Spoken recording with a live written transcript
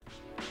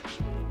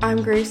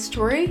I'm Grace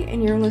Torrey,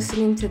 and you're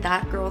listening to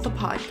That Girl the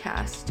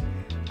Podcast.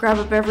 Grab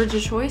a beverage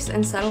of choice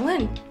and settle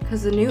in,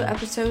 because the new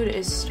episode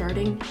is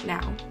starting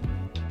now.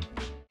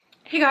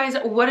 Hey guys,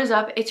 what is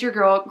up? It's your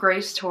girl,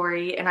 Grace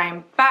Torrey, and I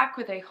am back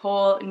with a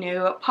whole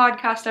new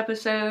podcast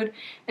episode.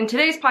 In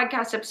today's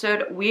podcast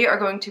episode, we are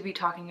going to be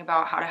talking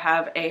about how to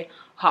have a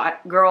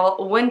hot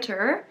girl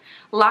winter.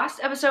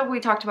 Last episode,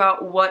 we talked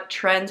about what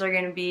trends are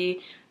going to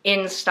be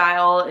in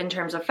style in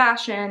terms of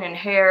fashion and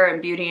hair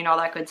and beauty and all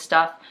that good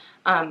stuff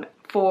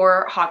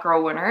for hot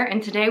girl winter.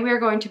 And today we are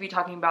going to be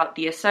talking about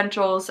the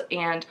essentials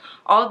and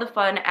all of the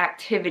fun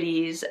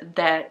activities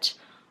that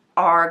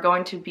are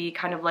going to be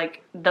kind of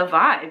like the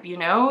vibe, you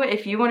know?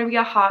 If you want to be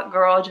a hot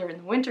girl during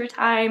the winter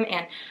time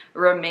and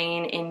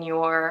remain in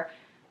your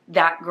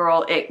that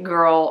girl, it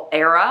girl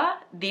era,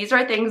 these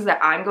are things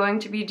that I'm going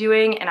to be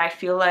doing, and I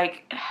feel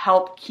like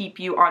help keep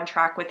you on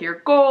track with your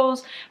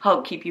goals,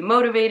 help keep you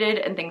motivated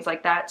and things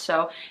like that.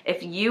 So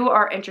if you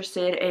are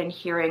interested in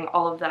hearing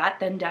all of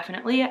that, then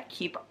definitely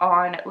keep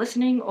on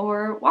listening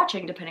or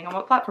watching, depending on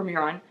what platform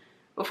you're on.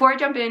 Before I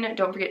jump in,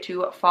 don't forget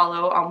to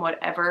follow on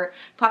whatever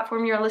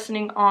platform you're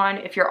listening on.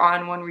 If you're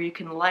on one where you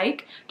can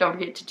like, don't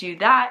forget to do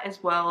that,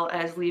 as well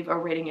as leave a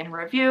rating and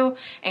review.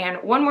 And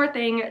one more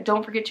thing,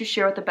 don't forget to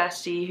share with a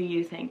bestie who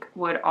you think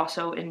would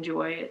also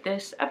enjoy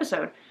this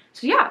episode.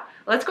 So yeah,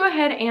 let's go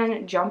ahead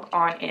and jump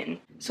on in.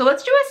 So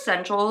let's do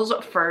essentials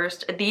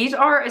first. These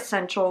are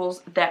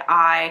essentials that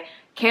I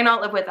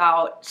cannot live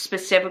without,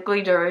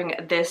 specifically during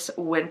this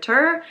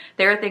winter.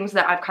 There are things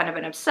that I've kind of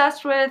been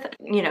obsessed with.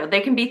 You know,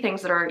 they can be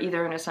things that are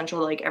either an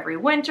essential like every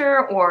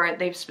winter, or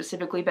they've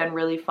specifically been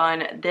really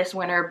fun this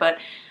winter, but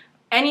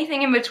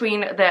anything in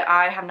between that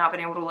I have not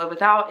been able to live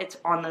without, it's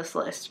on this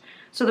list.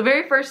 So the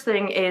very first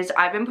thing is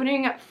I've been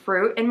putting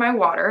fruit in my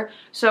water.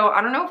 So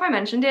I don't know if I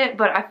mentioned it,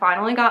 but I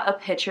finally got a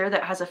pitcher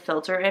that has a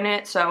filter in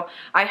it. So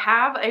I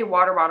have a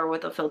water bottle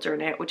with a filter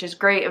in it, which is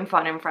great and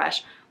fun and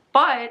fresh.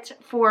 But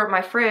for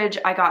my fridge,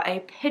 I got a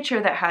pitcher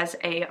that has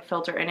a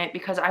filter in it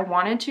because I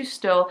wanted to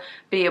still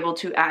be able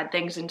to add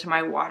things into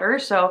my water.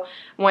 So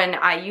when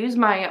I use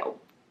my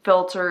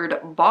filtered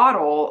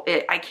bottle,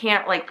 I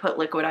can't like put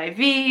liquid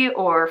IV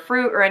or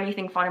fruit or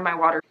anything fun in my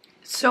water.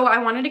 So I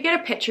wanted to get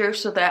a pitcher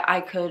so that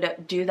I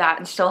could do that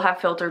and still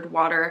have filtered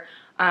water.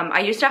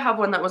 I used to have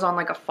one that was on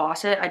like a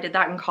faucet. I did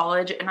that in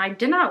college and I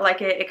did not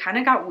like it. It kind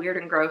of got weird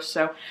and gross.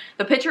 So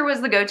the pitcher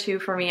was the go-to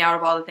for me out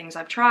of all the things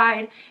I've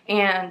tried.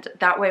 And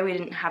that way we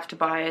didn't have to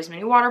buy as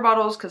many water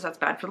bottles because that's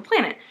bad for the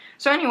planet.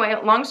 So anyway,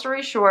 long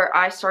story short,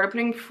 I started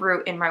putting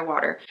fruit in my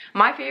water.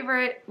 My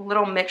favorite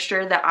little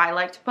mixture that I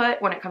like to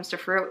put when it comes to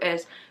fruit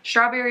is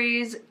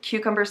strawberries,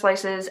 cucumber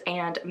slices,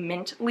 and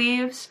mint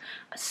leaves.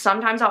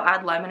 Sometimes I'll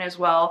add lemon as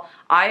well.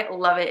 I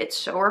love it. It's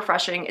so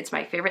refreshing. It's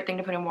my favorite thing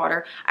to put in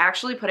water. I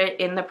actually put it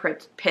in the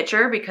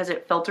pitcher because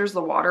it filters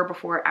the water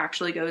before it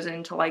actually goes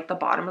into like the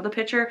bottom of the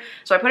pitcher.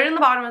 So I put it in the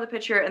bottom of the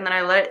pitcher and then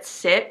I let it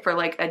sit for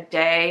like a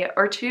day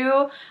or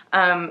two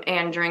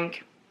and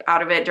drink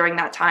out of it during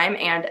that time,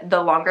 and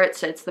the longer it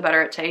sits the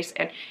better it tastes,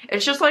 and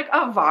it's just like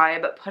a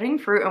vibe. Putting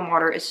fruit in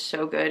water is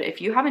so good.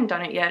 If you haven't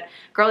done it yet,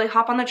 girly,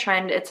 hop on the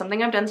trend. It's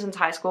something I've done since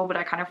high school but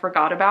I kind of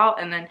forgot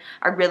about, and then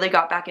I really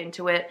got back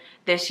into it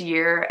this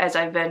year as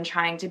I've been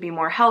trying to be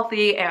more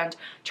healthy and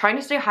trying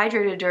to stay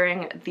hydrated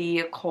during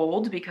the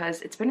cold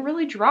because it's been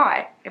really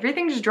dry.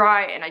 Everything's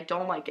dry and I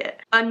don't like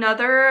it.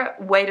 Another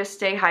way to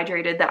stay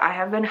hydrated that I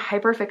have been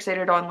hyper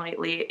fixated on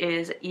lately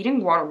is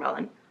eating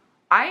watermelon.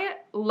 I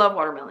love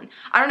watermelon.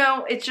 I don't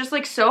know, it's just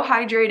like so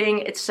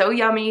hydrating, it's so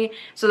yummy,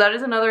 so that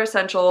is another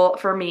essential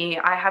for me.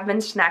 I have been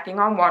snacking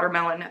on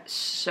watermelon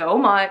so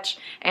much,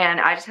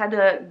 and I just had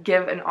to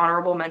give an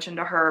honorable mention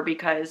to her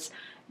because,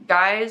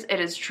 guys,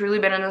 it has truly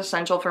been an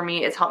essential for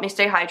me. It's helped me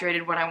stay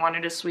hydrated when I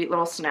wanted a sweet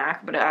little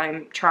snack, but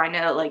I'm trying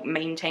to like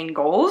maintain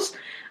goals.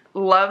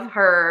 Love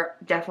her,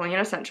 definitely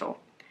an essential.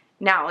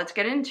 Now, let's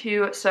get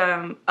into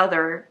some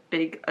other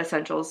big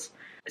essentials.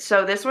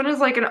 So this one is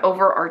like an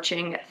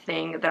overarching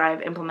thing that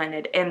I've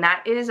implemented, and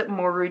that is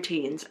more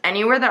routines.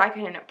 Anywhere that I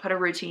can put a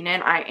routine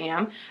in, I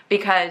am,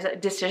 because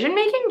decision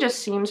making just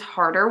seems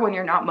harder when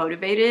you're not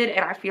motivated,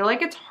 and I feel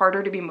like it's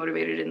harder to be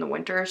motivated in the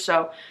winter.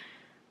 So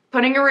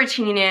putting a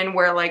routine in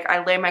where like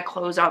I lay my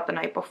clothes out the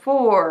night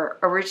before,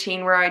 a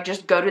routine where I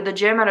just go to the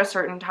gym at a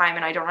certain time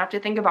and I don't have to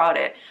think about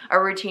it, a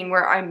routine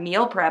where I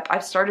meal prep.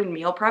 I've started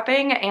meal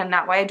prepping, and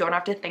that way I don't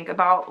have to think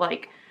about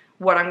like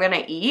what I'm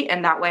gonna eat,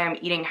 and that way I'm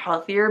eating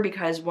healthier,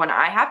 because when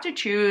I have to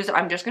choose,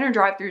 I'm just gonna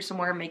drive through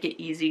somewhere and make it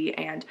easy,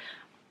 and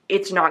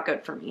it's not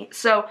good for me.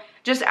 So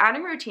just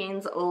adding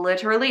routines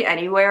literally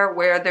anywhere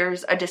where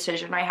there's a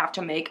decision I have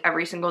to make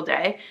every single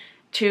day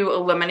to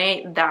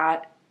eliminate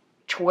that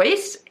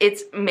choice,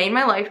 it's made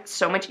my life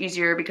so much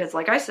easier because,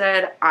 like I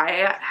said,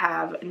 I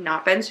have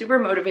not been super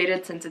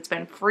motivated since it's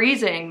been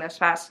freezing this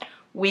past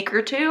week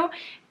or two,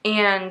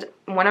 and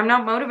when I'm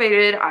not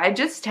motivated, I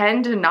just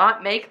tend to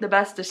not make the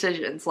best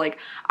decisions. Like,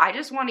 I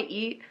just want to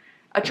eat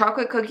a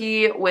chocolate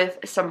cookie with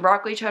some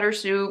broccoli cheddar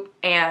soup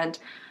and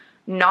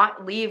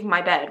not leave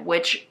my bed,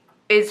 which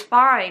is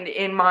fine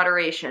in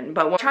moderation.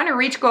 But when I'm trying to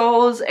reach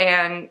goals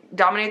and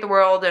dominate the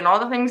world and all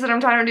the things that I'm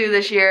trying to do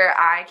this year,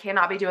 I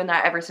cannot be doing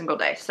that every single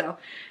day. So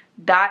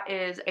that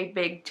is a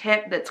big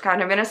tip that's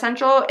kind of an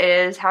essential,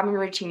 is having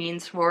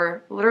routines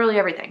for literally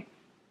everything.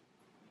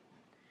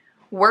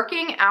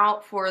 Working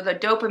out for the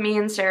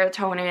dopamine,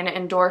 serotonin,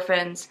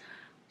 endorphins,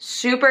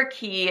 super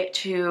key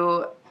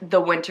to the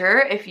winter.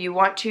 If you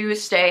want to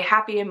stay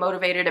happy and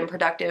motivated and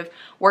productive,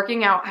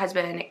 working out has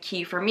been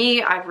key for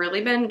me. I've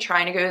really been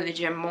trying to go to the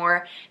gym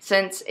more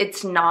since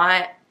it's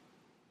not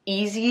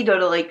easy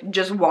to like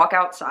just walk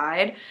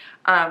outside.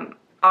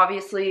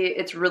 Obviously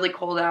it's really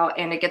cold out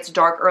and it gets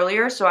dark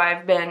earlier, so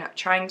I've been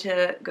trying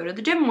to go to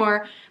the gym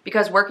more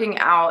because working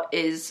out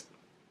is,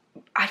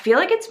 I feel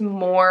like it's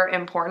more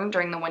important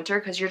during the winter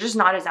because you're just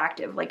not as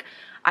active. Like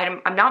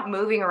I'm not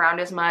moving around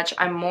as much.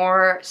 I'm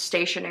more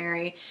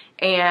stationary,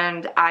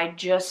 and I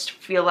just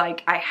feel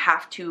like I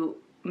have to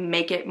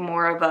make it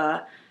more of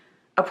a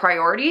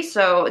priority.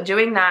 So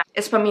doing that,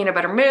 it's put me in a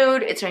better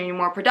mood. It's made me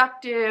more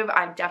productive.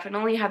 I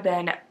definitely have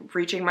been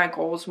reaching my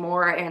goals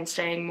more and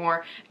staying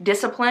more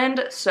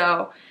disciplined.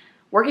 So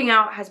working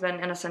out has been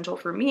an essential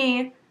for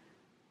me.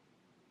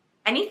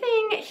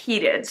 Anything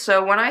heated.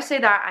 So when I say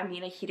that, I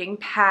mean a heating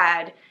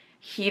pad,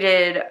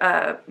 heated,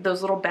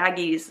 those little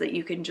baggies that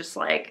you can just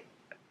like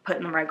put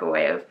in the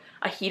microwave,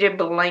 a heated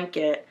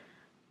blanket.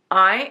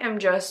 I am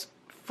just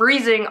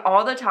freezing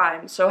all the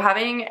time. So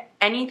having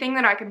anything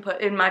that I can put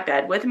in my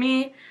bed with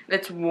me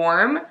that's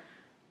warm,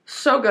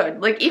 so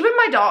good. Like even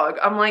my dog,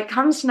 I'm like,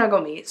 come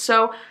snuggle me.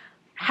 So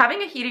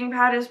having a heating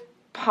pad is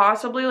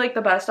possibly like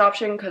the best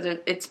option because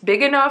it's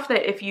big enough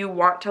that if you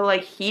want to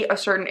like heat a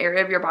certain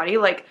area of your body,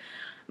 like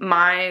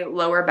my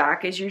lower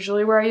back is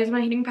usually where I use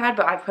my heating pad,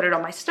 but I put it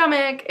on my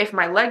stomach. If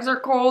my legs are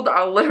cold,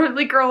 I'll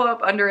literally curl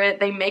up under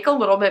it. They make a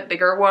little bit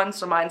bigger ones,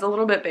 so mine's a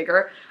little bit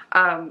bigger.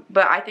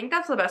 But I think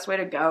that's the best way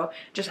to go.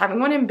 Just having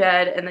one in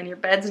bed, and then your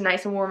bed's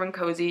nice and warm and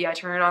cozy. I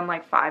turn it on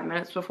like 5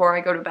 minutes before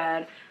I go to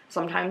bed,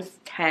 sometimes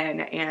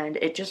 10, and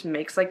it just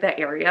makes like the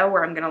area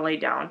where I'm gonna lay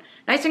down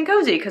nice and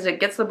cozy because it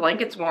gets the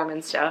blankets warm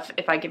and stuff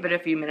if I give it a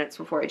few minutes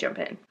before I jump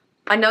in.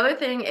 Another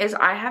thing is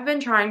I have been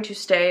trying to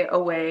stay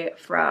away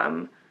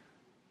from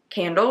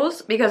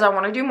candles because I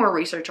want to do more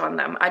research on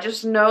them. I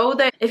just know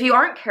that if you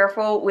aren't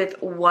careful with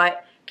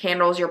what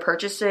candles you're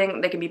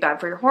purchasing, they can be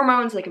bad for your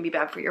hormones, they can be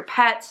bad for your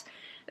pets.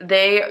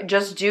 They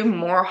just do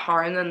more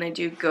harm than they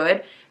do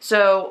good.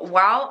 So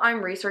while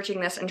I'm researching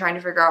this and trying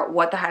to figure out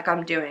what the heck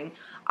I'm doing,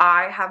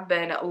 I have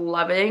been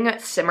loving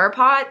simmer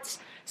pots.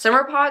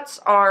 Simmer pots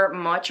are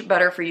much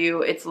better for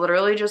you. It's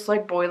literally just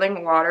like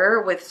boiling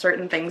water with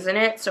certain things in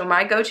it. So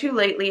my go-to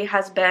lately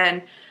has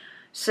been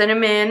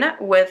cinnamon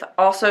with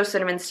also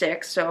cinnamon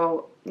sticks,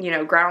 so you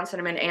know, ground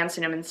cinnamon and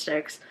cinnamon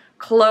sticks,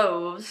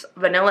 cloves,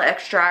 vanilla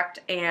extract,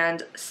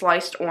 and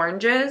sliced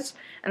oranges.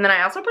 And then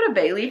I also put a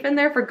bay leaf in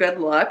there for good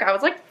luck. I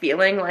was like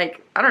feeling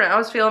like, I don't know, I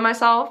was feeling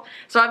myself.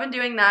 So I've been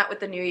doing that with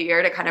the new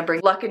year to kind of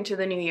bring luck into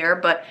the new year.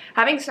 But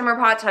having simmer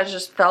pots has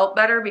just felt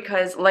better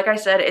because, like I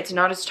said, it's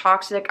not as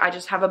toxic. I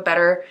just have a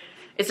better,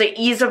 it's an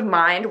ease of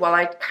mind while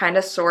I kind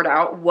of sort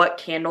out what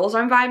candles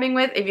I'm vibing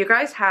with. If you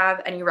guys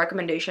have any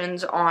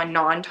recommendations on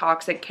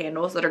non-toxic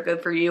candles that are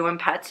good for you and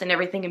pets and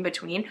everything in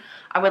between,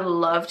 I would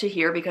love to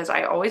hear because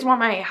I always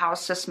want my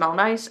house to smell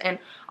nice. And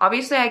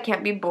obviously I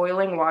can't be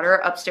boiling water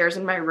upstairs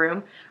in my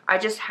room. I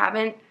just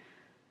haven't,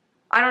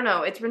 I don't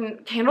know,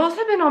 candles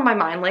have been on my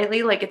mind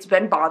lately. Like it's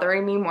been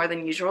bothering me more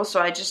than usual, so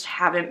I just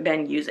haven't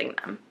been using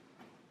them.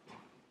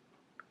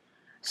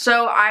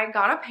 So I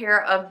got a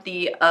pair of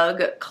the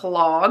UGG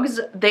clogs.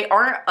 They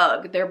aren't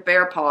UGG, they're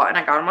Bear Paw, and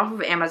I got them off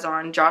of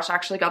Amazon. Josh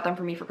actually got them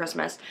for me for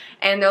Christmas.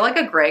 And they're like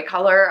a gray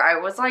color. I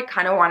was like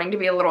kind of wanting to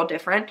be a little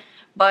different,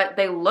 but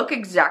they look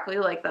exactly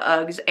like the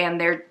UGGs and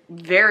they're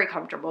very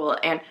comfortable.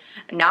 And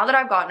now that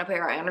I've gotten a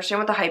pair, I understand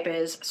what the hype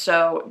is.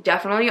 So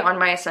definitely on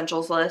my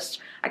essentials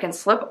list. I can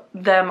slip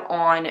them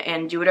on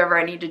and do whatever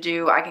I need to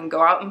do. I can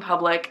go out in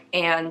public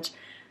and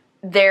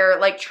they're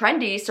like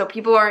trendy, so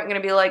people aren't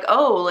gonna be like,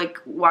 oh, like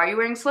why are you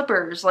wearing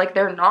slippers? Like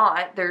they're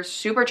not. They're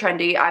super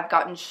trendy. I've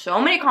gotten so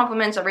many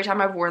compliments every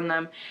time I've worn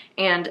them,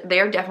 and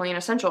they are definitely an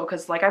essential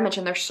because like I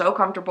mentioned, they're so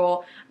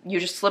comfortable. You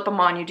just slip them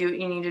on, you do what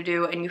you need to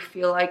do, and you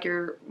feel like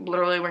you're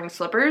literally wearing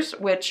slippers,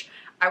 which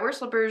I wear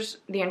slippers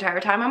the entire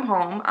time I'm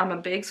home. I'm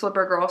a big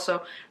slipper girl,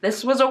 so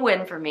this was a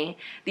win for me.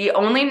 The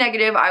only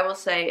negative I will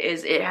say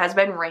is it has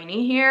been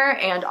rainy here,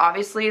 and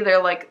obviously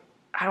they're like,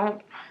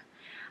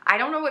 I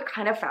don't know what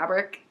kind of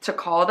fabric to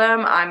call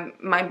them.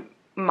 My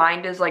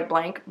mind is like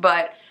blank,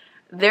 but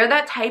they're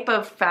that type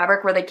of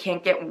fabric where they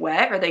can't get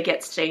wet or they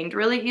get stained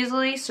really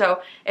easily.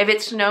 So if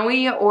it's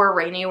snowy or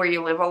rainy where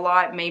you live a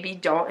lot, maybe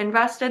don't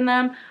invest in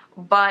them.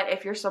 But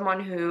if you're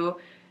someone who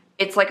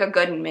it's like a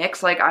good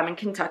mix, like I'm in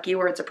Kentucky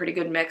where it's a pretty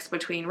good mix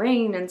between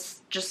rain and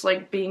just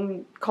like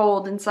being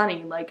cold and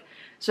sunny, like,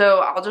 so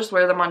I'll just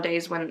wear them on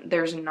days when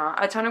there's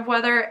not a ton of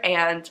weather,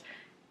 and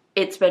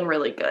it's been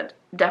really good.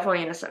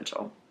 Definitely an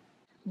essential.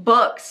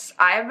 Books.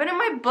 I have been in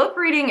my book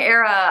reading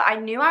era. I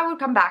knew I would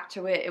come back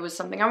to it. It was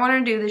something I wanted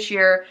to do this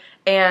year,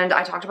 and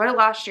I talked about it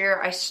last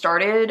year. I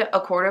started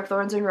A Court of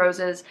Thorns and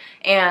Roses,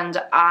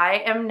 and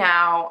I am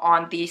now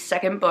on the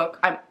second book.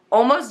 I'm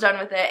almost done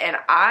with it, and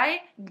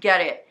I get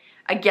it.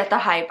 I get the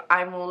hype.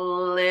 I'm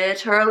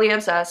literally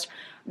obsessed.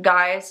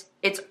 Guys,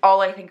 it's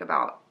all I think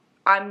about.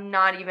 I'm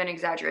not even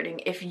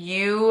exaggerating. If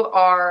you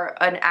are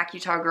an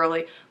ACOTAR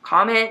girly,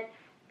 comment,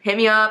 hit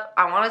me up.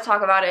 I want to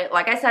talk about it.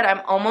 Like I said,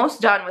 I'm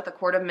almost done with A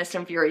Court of Mist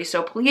and Fury,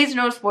 so please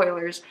no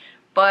spoilers.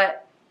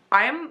 But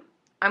I'm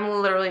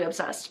literally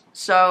obsessed.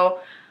 So,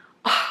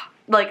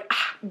 like,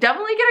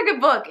 definitely get a good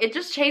book. It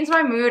just changed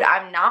my mood.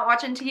 I'm not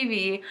watching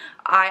TV.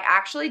 I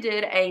actually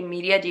did a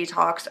media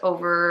detox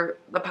over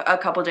a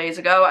couple days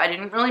ago. I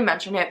didn't really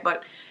mention it,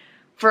 but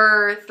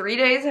for 3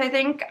 days, I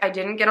think, I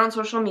didn't get on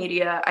social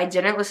media. I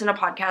didn't listen to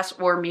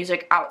podcasts or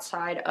music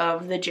outside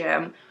of the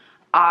gym.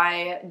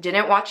 I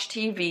didn't watch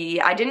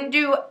TV. I didn't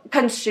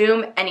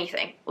consume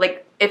anything.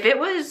 Like, if it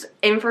was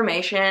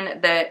information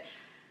that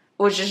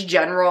was just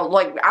general,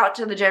 like out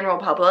to the general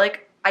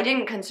public, I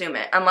didn't consume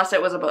it unless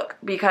it was a book,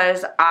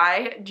 because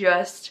I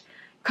just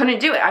couldn't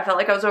do it. I felt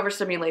like I was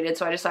overstimulated,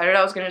 so I decided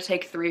I was going to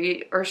take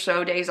 3 or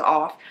so days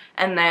off,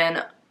 and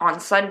then on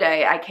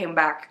Sunday, I came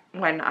back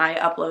when I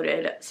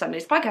uploaded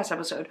Sunday's podcast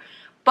episode.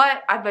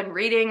 But I've been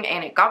reading,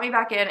 and it got me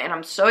back in, and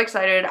I'm so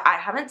excited. I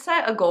haven't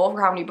set a goal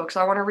for how many books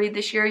I want to read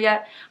this year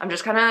yet. I'm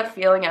just kind of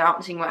feeling it out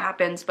and seeing what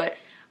happens, but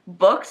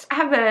books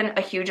have been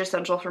a huge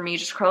essential for me.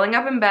 Just curling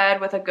up in bed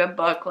with a good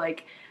book,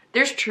 like,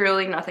 there's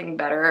truly nothing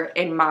better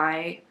in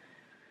my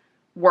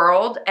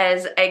world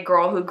as a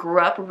girl who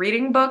grew up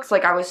reading books.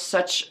 Like, I was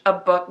such a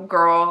book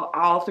girl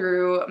all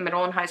through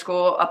middle and high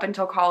school up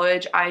until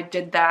college. I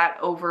did that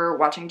over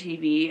watching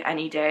TV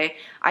any day.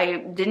 I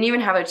didn't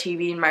even have a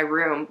TV in my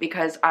room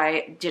because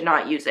I did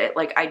not use it.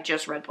 Like, I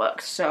just read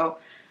books. So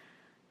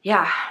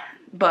yeah,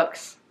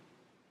 books.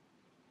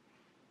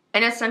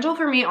 An essential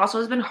for me also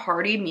has been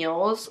hearty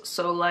meals.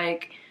 So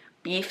like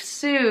beef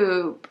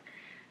soup,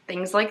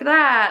 things like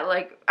that,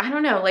 like, I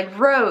don't know, like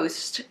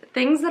roast,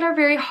 things that are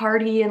very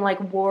hearty and like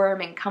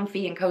warm and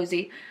comfy and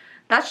cozy.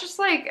 That's just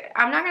like,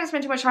 I'm not gonna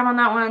spend too much time on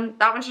that one.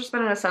 That one's just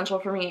been an essential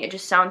for me. It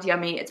just sounds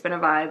yummy. It's been a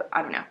vibe.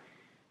 I don't know.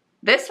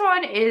 This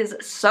one is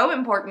so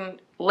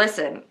important.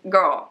 Listen,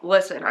 girl,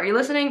 listen. Are you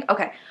listening?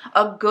 Okay.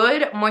 A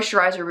good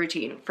moisturizer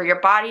routine for your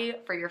body,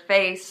 for your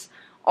face,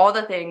 all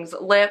the things,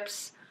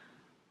 lips.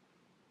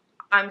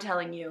 I'm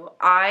telling you,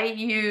 I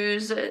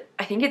use,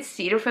 I think it's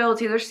Cetaphil.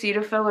 It's either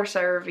Cetaphil or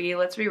CeraVe.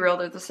 Let's be real,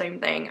 they're the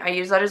same thing. I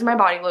use that as my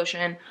body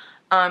lotion.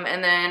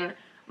 And then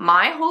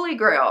my holy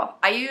grail,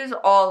 I use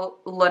all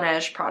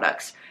Laneige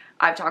products.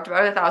 I've talked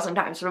about it 1,000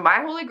 times. So my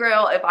holy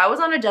grail, if I was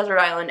on a desert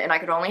island and I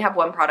could only have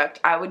one product,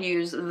 I would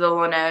use the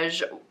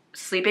Laneige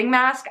sleeping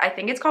mask. I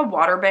think it's called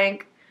Water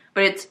Bank,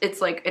 but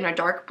it's like in a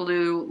dark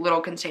blue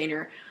little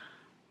container.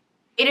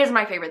 It is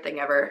my favorite thing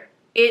ever.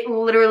 It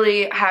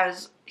literally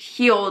has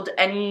healed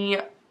any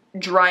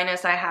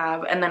dryness I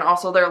have. And then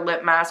also their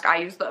lip mask, I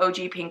use the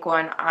OG pink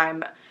one. I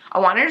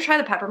wanted to try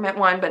the peppermint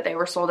one, but they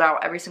were sold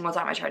out every single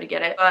time I tried to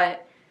get it.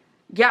 But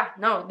yeah,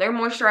 no, their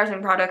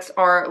moisturizing products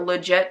are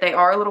legit. They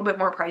are a little bit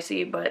more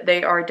pricey, but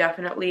they are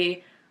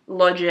definitely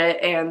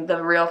legit and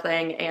the real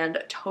thing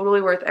and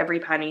totally worth every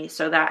penny.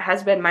 So that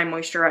has been my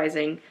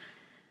moisturizing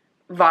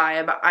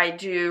vibe. I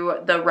do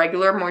the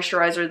regular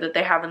moisturizer that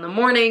they have in the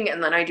morning,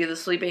 and then I do the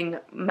sleeping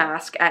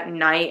mask at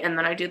night, and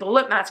then I do the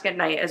lip mask at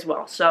night as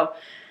well. So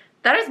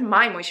that is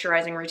my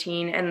moisturizing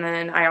routine, and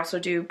then I also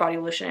do body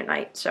lotion at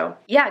night. So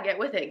yeah, get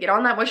with it. Get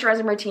on that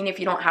moisturizing routine if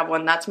you don't have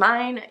one. That's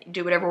mine.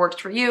 Do whatever works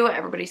for you.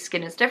 Everybody's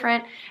skin is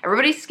different.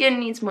 Everybody's skin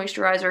needs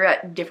moisturizer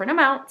at different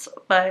amounts,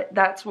 but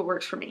that's what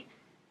works for me.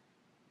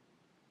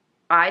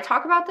 I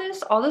talk about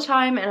this all the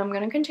time, and I'm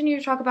going to continue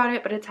to talk about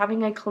it, but it's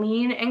having a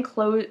clean and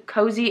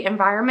cozy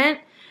environment.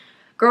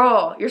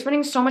 Girl, you're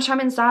spending so much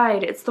time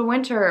inside. It's the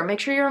winter. Make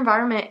sure your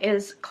environment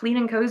is clean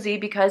and cozy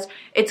because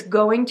it's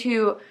going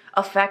to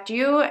affect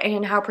you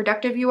and how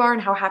productive you are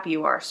and how happy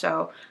you are.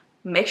 So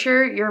make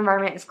sure your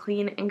environment is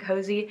clean and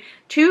cozy.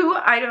 2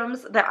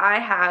 items that I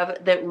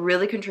have that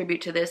really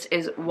contribute to this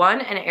is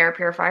 1, an air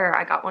purifier.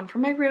 I got one for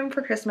my room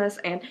for Christmas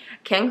and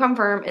can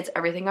confirm it's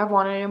everything I've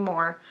wanted and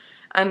more.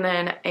 And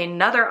then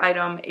another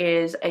item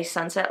is a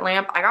sunset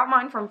lamp. I got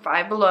mine from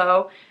Five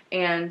Below,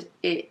 and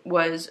it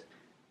was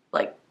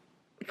like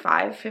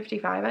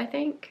 $5.55, I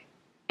think.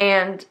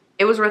 And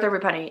it was worth every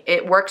penny.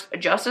 It works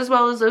just as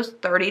well as those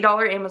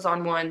 $30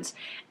 Amazon ones,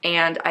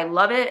 and I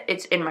love it.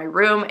 It's in my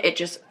room. It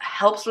just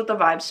helps with the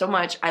vibe so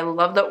much. I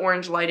love the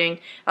orange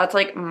lighting. That's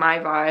like my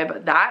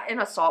vibe. That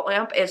and a salt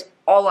lamp is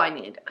all I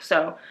need.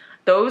 So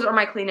those are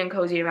my clean and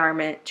cozy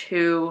environment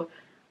 2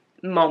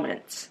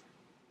 moments.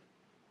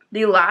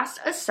 The last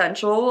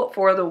essential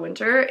for the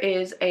winter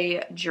is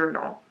a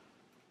journal.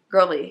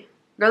 Girly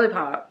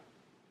pop.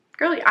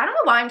 Girly, I don't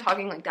know why I'm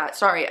talking like that.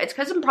 Sorry, it's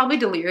because I'm probably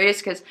delirious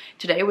because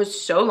today was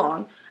so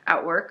long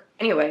at work.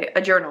 Anyway,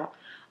 a journal.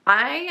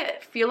 I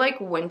feel like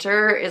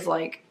winter is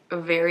like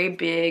very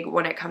big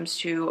when it comes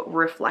to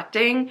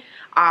reflecting.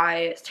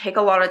 I take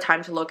a lot of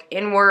time to look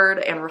inward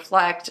and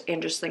reflect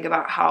and just think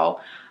about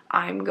how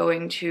I'm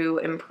going to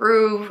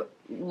improve,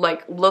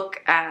 like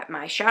look at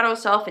my shadow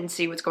self and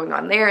see what's going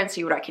on there and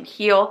see what I can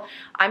heal.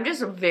 I'm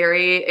just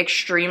very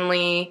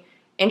extremely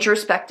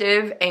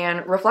introspective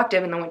and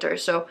reflective in the winter.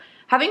 So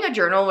having a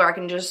journal where I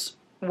can just,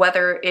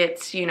 whether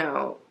it's, you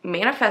know,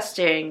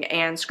 manifesting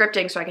and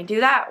scripting so I can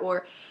do that,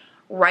 or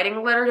writing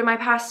a letter to my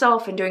past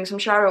self and doing some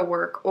shadow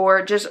work,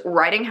 or just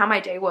writing how my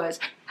day was.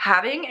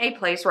 Having a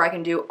place where I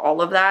can do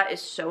all of that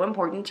is so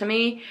important to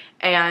me,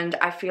 and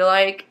I feel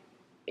like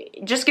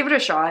just give it a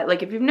shot.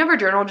 Like, if you've never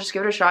journaled, just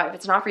give it a shot. If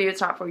it's not for you,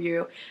 it's not for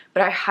you,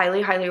 but I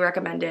highly, highly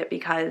recommend it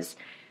because,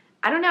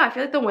 I don't know, I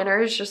feel like the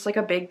winter is just like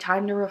a big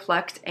time to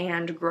reflect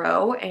and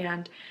grow,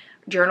 and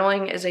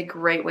journaling is a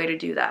great way to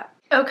do that.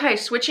 Okay,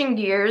 switching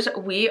gears,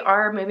 we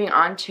are moving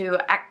on to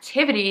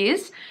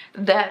activities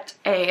that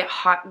a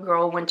hot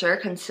girl winter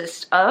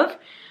consists of.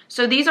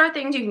 So these are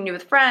things you can do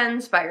with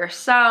friends, by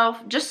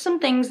yourself, just some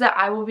things that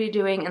I will be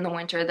doing in the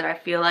winter that I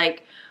feel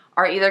like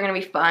are either going to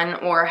be fun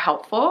or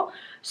helpful.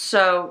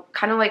 So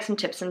kind of like some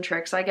tips and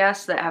tricks, I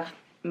guess, that have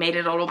made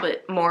it a little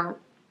bit more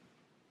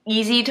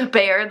easy to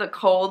bear the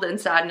cold and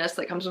sadness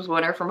that comes with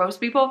winter for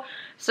most people.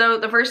 So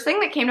the first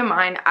thing that came to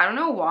mind, I don't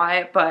know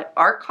why, but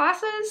art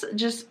classes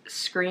just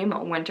scream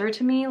winter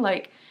to me.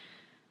 Like,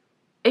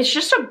 it's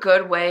just a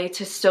good way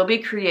to still be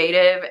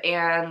creative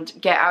and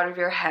get out of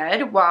your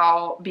head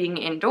while being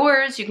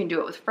indoors. You can do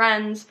it with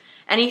friends.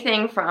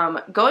 Anything from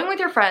going with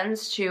your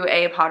friends to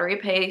a pottery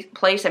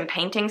place and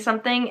painting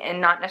something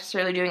and not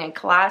necessarily doing a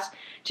class,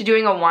 to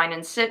doing a wine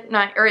and sit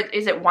night, or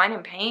is it wine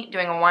and paint?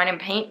 Doing a wine and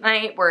paint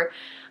night where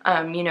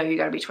you know, you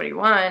gotta be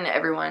 21,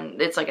 everyone,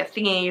 it's like a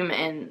theme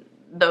and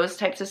those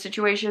types of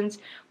situations.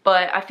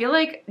 But I feel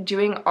like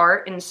doing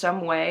art in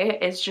some way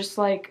is just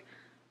like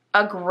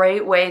a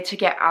great way to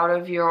get out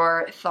of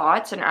your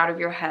thoughts and out of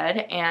your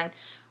head. And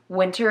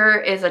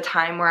winter is a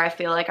time where I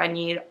feel like I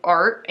need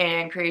art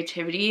and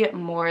creativity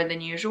more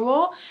than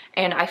usual.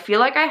 And I feel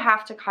like I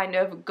have to kind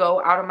of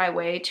go out of my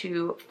way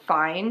to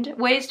find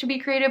ways to be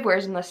creative,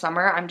 whereas in the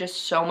summer, I'm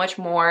just so much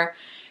more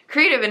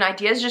creative and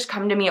ideas just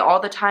come to me all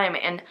the time,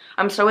 and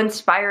I'm so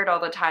inspired all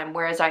the time,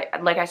 whereas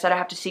like I said, I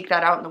have to seek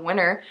that out in the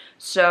winter.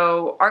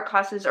 So art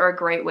classes are a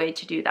great way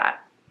to do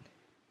that.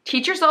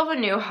 Teach yourself a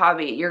new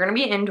hobby. You're going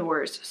to be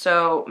indoors,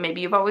 so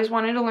maybe you've always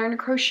wanted to learn to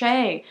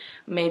crochet,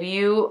 maybe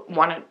you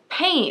want to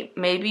paint,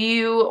 maybe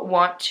you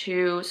want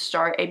to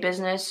start a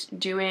business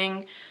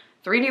doing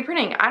 3D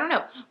printing. I don't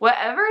know.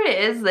 Whatever it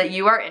is that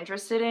you are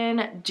interested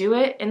in, do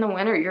it in the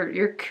winter.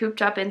 You're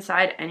cooped up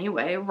inside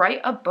anyway.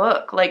 Write a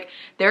book. Like,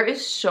 there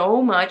is so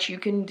much you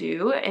can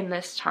do in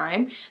this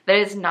time that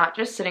is not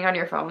just sitting on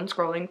your phone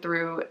scrolling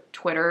through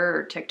Twitter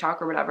or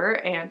TikTok or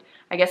whatever, and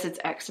I guess it's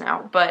X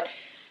now, but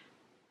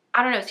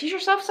I don't know, teach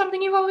yourself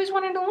something you've always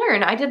wanted to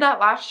learn. I did that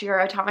last year.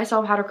 I taught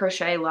myself how to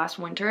crochet last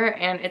winter,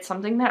 and it's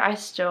something that I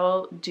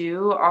still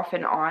do off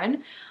and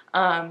on.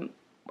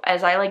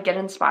 As I like get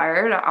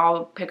inspired,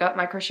 I'll pick up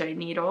my crochet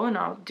needle and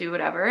I'll do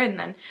whatever, and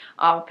then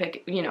I'll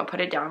put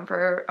it down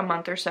for a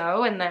month or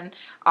so, and then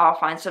I'll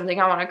find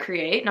something I want to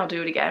create and I'll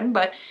do it again.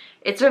 But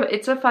it's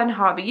a fun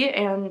hobby,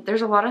 and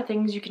there's a lot of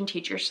things you can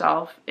teach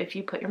yourself if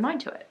you put your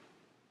mind to it.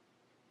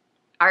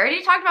 I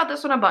already talked about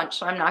this one a bunch,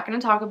 so I'm not going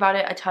to talk about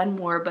it a ton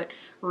more, but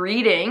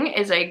reading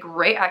is a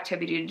great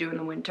activity to do in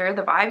the winter.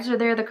 The vibes are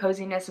there, the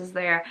coziness is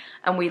there,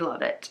 and we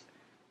love it.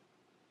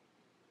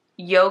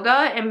 Yoga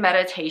and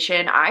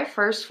meditation. I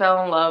first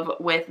fell in love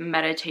with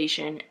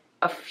meditation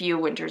a few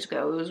winters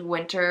ago. It was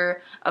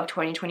winter of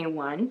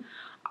 2021.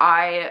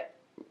 I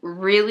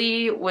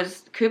really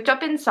was cooped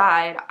up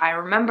inside. I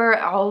remember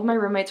all of my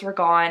roommates were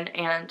gone,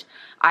 and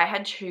I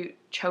had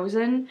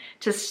chosen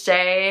to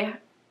stay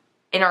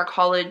in our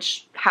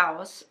college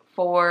house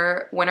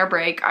for winter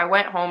break. I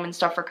went home and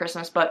stuff for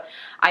Christmas, but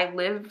I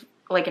live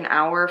like an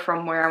hour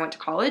from where I went to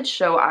college,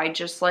 so I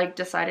just like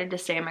decided to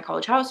stay in my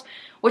college house,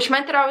 which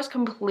meant that I was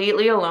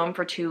completely alone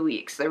for 2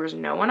 weeks. There was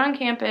no one on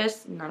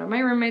campus, none of my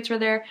roommates were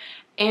there,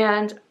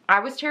 and I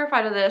was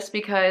terrified of this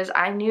because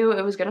I knew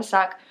it was gonna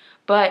suck.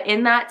 But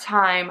in that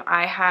time,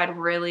 I had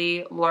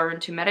really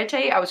learned to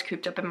meditate. I was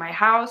cooped up in my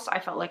house. I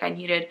felt like I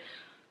needed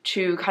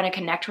to kind of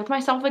connect with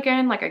myself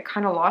again, like I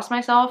kind of lost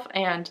myself,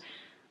 and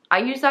I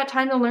use that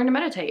time to learn to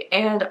meditate,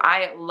 and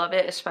I love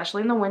it,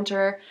 especially in the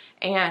winter.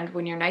 And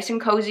when you're nice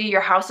and cozy,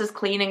 your house is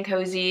clean and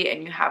cozy,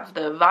 and you have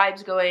the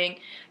vibes going,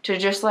 to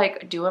just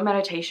like do a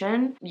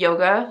meditation.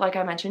 Yoga, like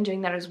I mentioned,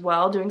 doing that as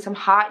well, doing some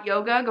hot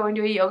yoga, going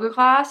to a yoga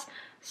class,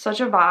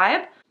 such a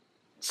vibe.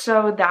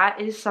 So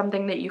that is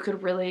something that you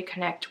could really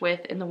connect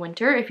with in the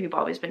winter if you've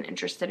always been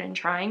interested in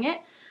trying it.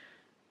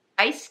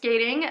 Ice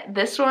skating,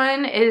 this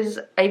one is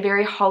a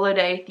very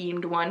holiday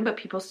themed one, but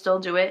people still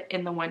do it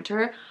in the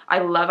winter. I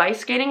love ice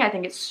skating. I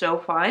think it's so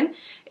fun.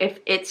 If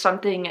it's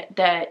something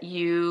that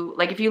you,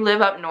 like if you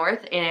live up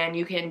north and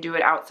you can do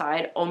it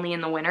outside only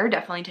in the winter,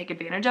 definitely take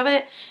advantage of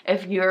it.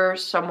 If you're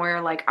somewhere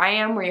like I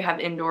am where you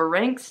have indoor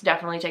rinks,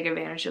 definitely take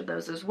advantage of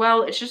those as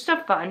well. It's just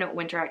a fun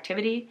winter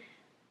activity.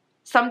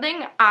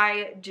 Something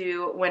I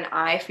do when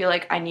I feel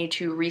like I need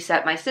to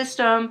reset my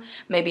system,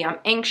 maybe I'm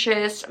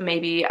anxious,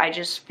 maybe I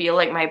just feel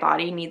like my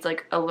body needs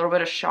like a little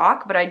bit of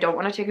shock, but I don't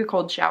want to take a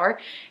cold shower,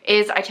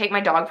 is I take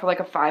my dog for like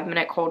a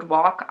 5-minute cold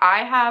walk.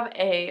 I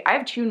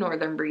have 2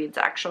 northern breeds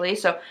actually.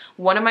 So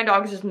one of my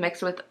dogs is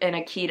mixed with an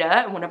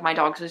Akita and one of my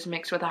dogs is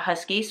mixed with a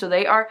Husky. So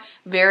they are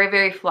very,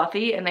 very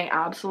fluffy and they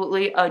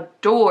absolutely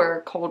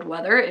adore cold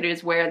weather. It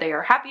is where they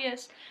are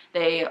happiest.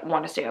 They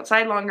want to stay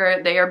outside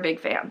longer. They are big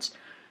fans.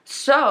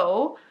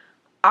 So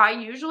I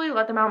usually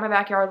let them out in my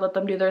backyard, let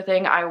them do their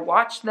thing. I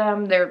watch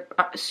them, they're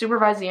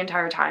supervised the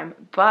entire time,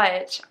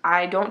 but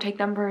I don't take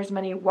them for as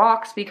many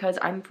walks because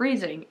I'm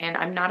freezing and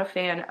I'm not a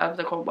fan of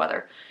the cold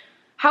weather.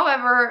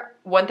 However,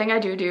 one thing I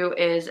do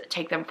is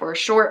take them for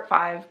short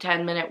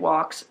 5-10 minute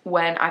walks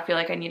when I feel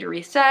like I need to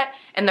reset.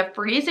 And the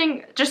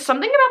freezing, just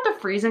something about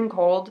the freezing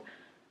cold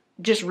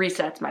just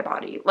resets my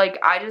body. Like,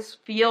 I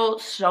just feel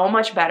so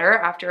much better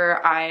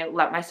after I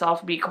let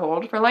myself be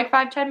cold for like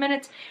 5-10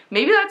 minutes.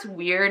 Maybe that's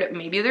weird.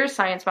 Maybe there's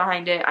science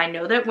behind it. I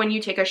know that when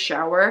you take a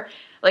shower,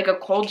 like a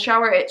cold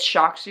shower, it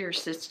shocks your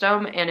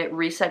system and it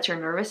resets your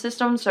nervous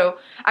system. So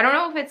I don't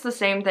know if it's the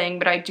same thing,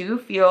 but I do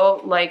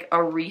feel like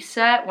a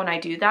reset when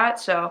I do that.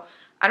 So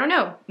I don't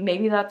know.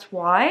 Maybe that's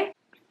why.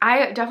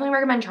 I definitely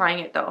recommend trying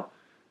it though.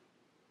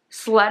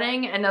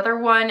 Sledding, another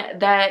one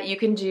that you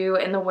can do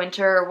in the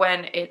winter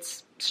when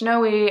it's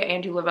snowy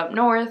and you live up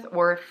north,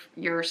 or if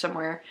you're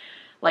somewhere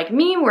like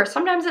me where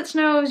sometimes it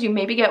snows, you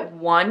maybe get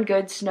one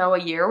good snow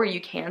a year where you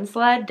can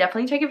sled.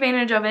 Definitely take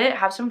advantage of it.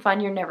 Have some fun.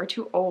 You're never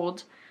too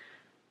old.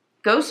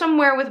 Go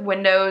somewhere with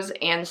windows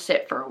and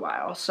sit for a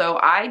while. So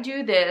I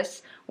do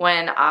this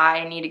when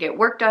I need to get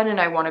work done and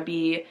I want to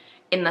be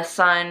in the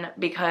sun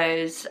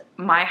because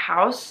my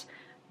house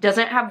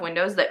doesn't have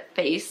windows that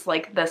face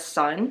like the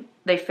sun.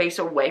 They face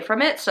away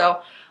from it.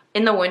 So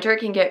in the winter, it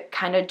can get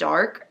kind of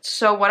dark.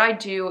 So what I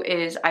do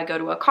is I go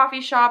to a coffee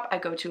shop, I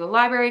go to a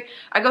library,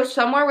 I go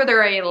somewhere where there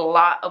are a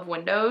lot of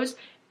windows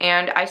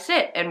and I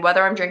sit. And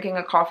whether I'm drinking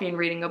a coffee and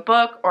reading a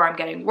book, or I'm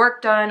getting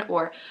work done,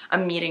 or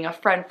I'm meeting a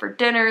friend for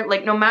dinner,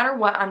 like no matter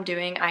what I'm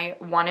doing, I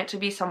want it to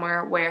be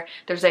somewhere where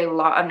there's a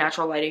lot of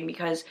natural lighting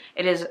because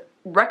it is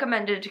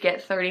recommended to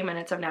get 30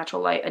 minutes of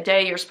natural light a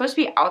day. You're supposed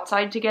to be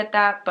outside to get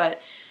that, but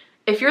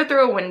if you're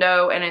through a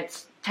window and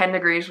it's 10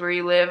 degrees where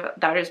you live,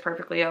 that is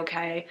perfectly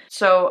okay.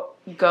 So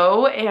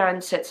go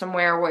and sit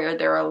somewhere where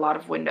there are a lot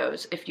of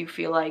windows if you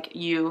feel like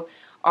you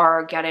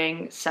are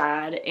getting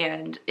sad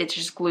and it's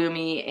just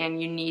gloomy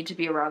and you need to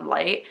be around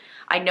light.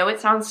 I know it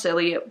sounds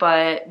silly,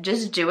 but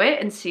just do it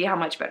and see how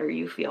much better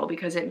you feel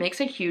because it makes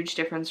a huge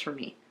difference for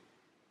me.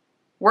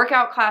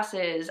 Workout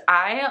classes.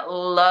 I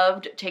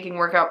loved taking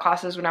workout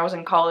classes when I was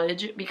in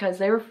college because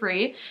they were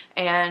free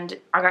and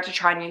I got to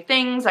try new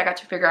things. I got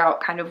to figure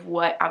out kind of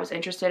what I was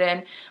interested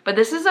in. But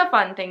this is a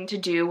fun thing to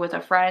do with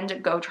a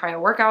friend. Go try a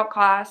workout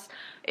class.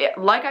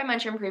 Like I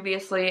mentioned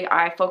previously,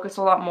 I focus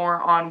a lot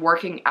more on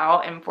working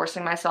out and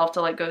forcing myself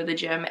to like go to the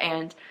gym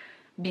and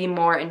be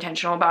more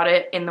intentional about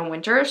it in the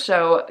winter.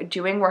 So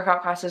doing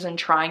workout classes and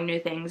trying new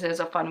things is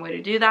a fun way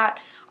to do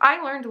that. I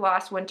learned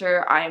last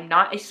winter I am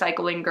not a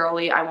cycling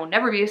girly. I will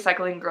never be a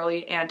cycling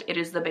girly and it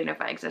is the bane of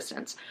my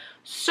existence.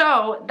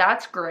 So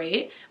that's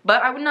great,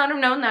 but I would not have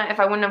known that if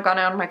I wouldn't have gone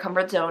out of my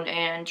comfort zone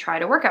and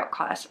tried a workout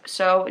class.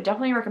 So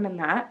definitely recommend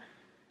that.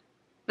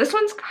 This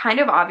one's kind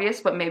of obvious,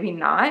 but maybe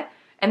not,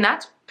 and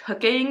that's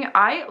cooking.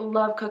 I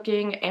love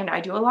cooking and I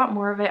do a lot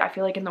more of it, I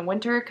feel like, in the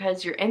winter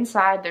because you're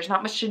inside, there's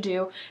not much to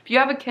do. If you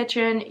have a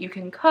kitchen, you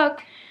can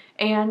cook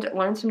and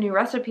learn some new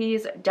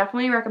recipes.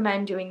 Definitely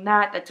recommend doing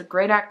that. That's a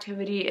great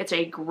activity. It's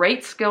a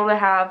great skill to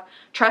have.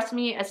 Trust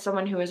me, as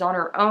someone who is on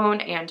her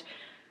own and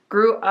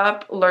grew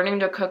up learning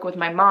to cook with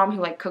my mom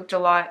who like cooked a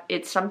lot,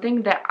 it's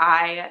something that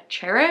I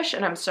cherish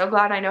and I'm so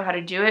glad I know how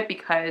to do it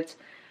because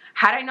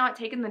had I not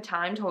taken the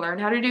time to learn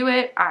how to do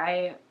it,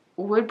 I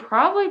would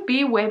probably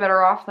be way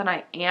better off than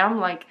I am.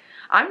 Like,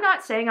 I'm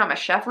not saying I'm a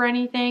chef or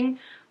anything,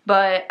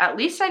 but at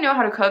least I know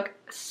how to cook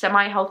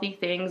semi-healthy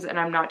things and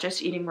I'm not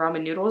just eating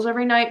ramen noodles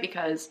every night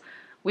because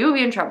we would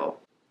be in trouble.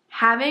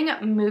 Having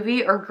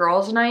movie or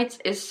girls' nights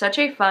is such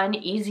a fun,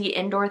 easy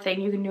indoor thing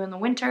you can do in the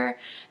winter.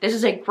 This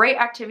is a great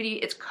activity.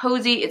 It's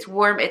cozy, it's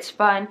warm, it's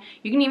fun.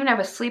 You can even have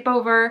a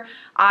sleepover.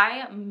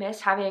 I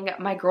miss having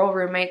my girl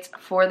roommates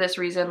for this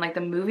reason. Like,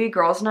 the movie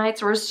girls'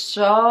 nights were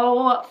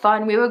so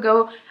fun. We would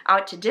go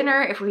out to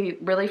dinner if we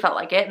really felt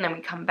like it, and then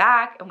we'd come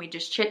back and we'd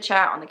just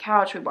chit-chat on the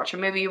couch. We'd watch a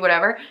movie,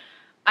 whatever.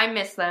 I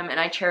miss them and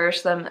I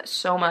cherish them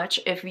so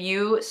much. If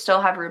you still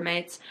have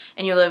roommates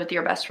and you live with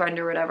your best friend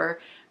or whatever,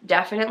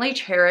 definitely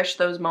cherish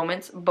those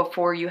moments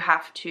before you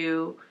have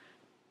to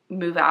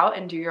move out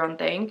and do your own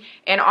thing.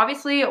 And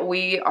obviously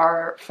we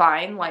are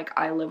fine. Like,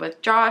 I live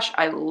with Josh.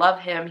 I love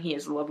him. He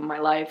is the love of my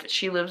life.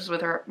 She lives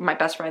with her, my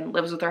best friend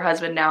lives with her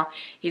husband now.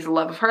 He's the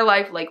love of her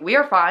life. Like, we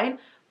are fine,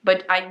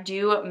 but I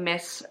do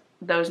miss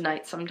those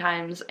nights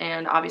sometimes.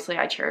 And obviously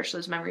I cherish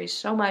those memories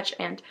so much.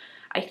 And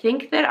I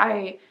think that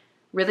I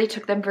really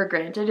took them for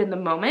granted in the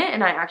moment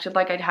and I acted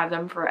like I'd have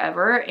them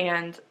forever,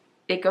 and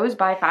it goes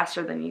by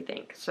faster than you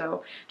think.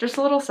 So just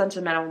a little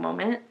sentimental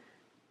moment.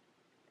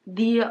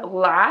 The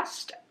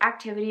last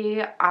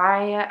activity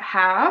I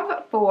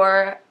have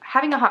for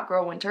having a hot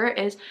girl winter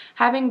is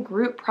having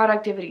group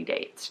productivity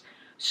dates.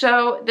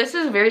 So this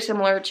is very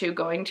similar to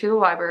going to the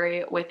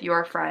library with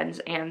your friends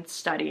and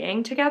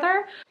studying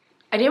together.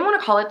 I didn't want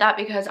to call it that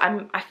because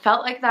I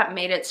felt like that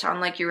made it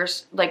sound like you were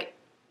like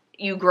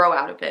you grow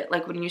out of it.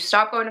 Like when you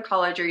stop going to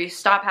college or you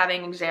stop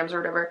having exams or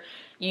whatever,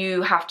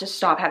 you have to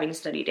stop having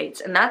study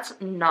dates. And that's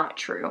not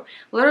true.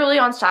 Literally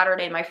on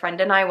Saturday, my friend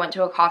and I went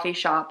to a coffee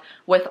shop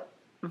with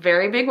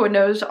very big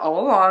windows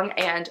all along,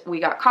 and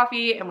we got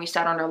coffee and we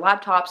sat on our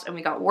laptops and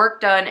we got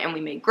work done and we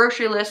made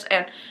grocery lists,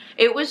 and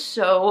it was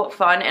so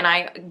fun. And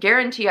I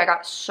guarantee I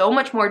got so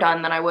much more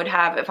done than I would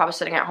have if I was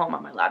sitting at home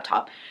on my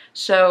laptop.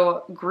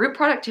 So group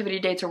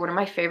productivity dates are one of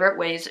my favorite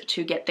ways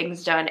to get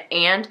things done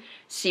and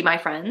see my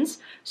friends.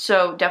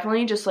 So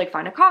definitely just like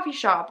find a coffee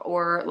shop,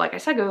 or like I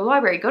said, go to the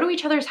library, go to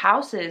each other's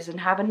houses and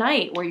have a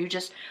night where you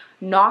just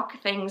knock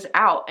things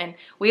out. And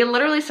we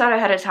literally said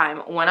ahead of time,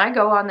 when I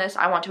go on this,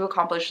 I want to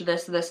accomplish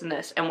this, this, and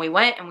this. And we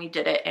went and we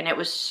did it. And it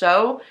was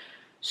so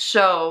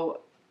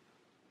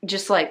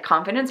just like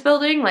confidence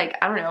building. Like,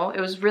 I don't know,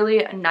 it was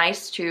really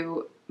nice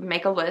to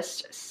make a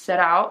list, set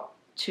out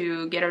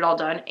to get it all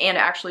done, and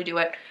actually do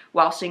it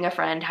while seeing a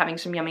friend, having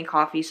some yummy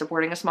coffee,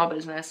 supporting a small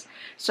business.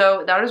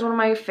 So that is one of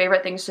my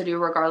favorite things to do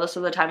regardless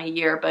of the time of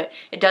year, but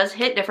it does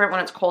hit different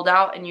when it's cold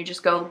out and you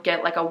just go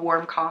get like a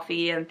warm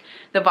coffee and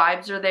the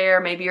vibes are there.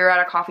 Maybe you're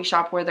at a coffee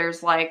shop where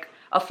there's like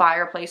a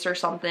fireplace or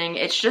something.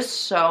 It's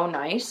just so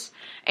nice.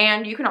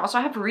 And you can also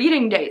have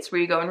reading dates where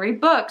you go and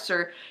read books,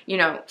 or, you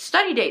know,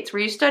 study dates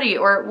where you study,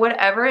 or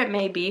whatever it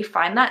may be.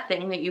 Find that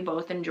thing that you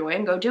both enjoy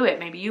and go do it.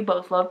 Maybe you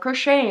both love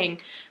crocheting.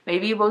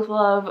 Maybe you both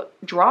love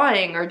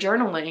drawing or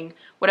journaling.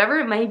 Whatever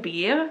it may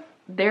be,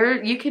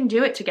 there you can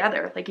do it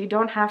together. Like, you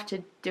don't have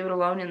to do it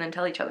alone and then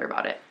tell each other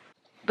about it.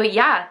 But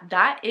yeah,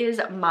 that is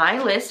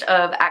my list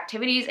of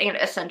activities and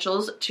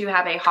essentials to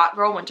have a hot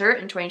girl winter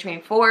in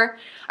 2024.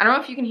 I don't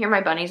know if you can hear my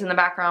bunnies in the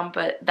background,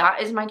 but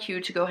that is my cue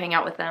to go hang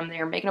out with them.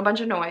 They're making a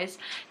bunch of noise.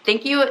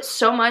 Thank you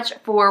so much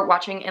for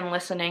watching and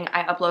listening.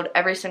 I upload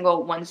every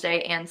single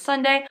Wednesday and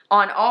Sunday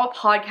on all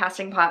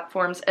podcasting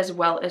platforms as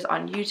well as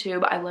on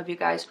YouTube. I love you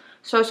guys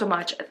so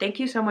much. Thank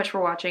you so much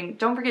for watching.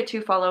 Don't forget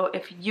to follow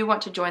if you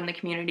want to join the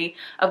community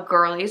of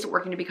girlies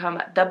working to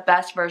become the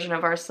best version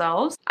of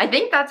ourselves. I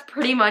think that's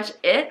pretty much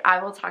it.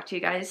 I will talk to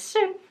you guys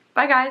soon.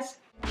 Bye guys.